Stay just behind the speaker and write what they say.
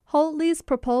Hoadley's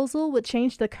proposal would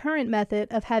change the current method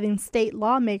of having state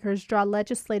lawmakers draw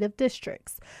legislative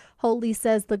districts. Hoadley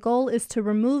says the goal is to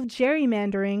remove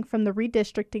gerrymandering from the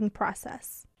redistricting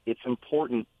process. It's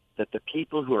important that the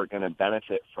people who are going to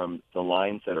benefit from the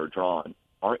lines that are drawn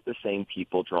aren't the same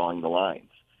people drawing the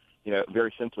lines.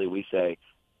 Very simply, we say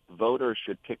voters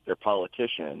should pick their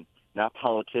politician, not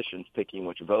politicians picking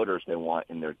which voters they want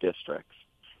in their districts.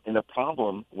 And the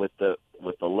problem with the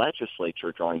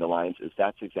legislature drawing the lines is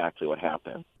that's exactly what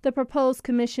happened. The proposed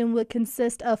commission would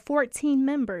consist of 14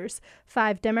 members,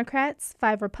 5 Democrats,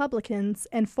 5 Republicans,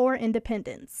 and 4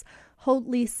 independents.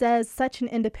 Hoadley says such an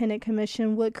independent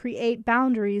commission would create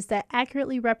boundaries that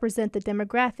accurately represent the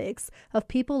demographics of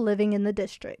people living in the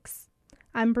districts.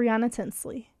 I'm Brianna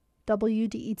Tinsley,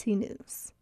 WDET News.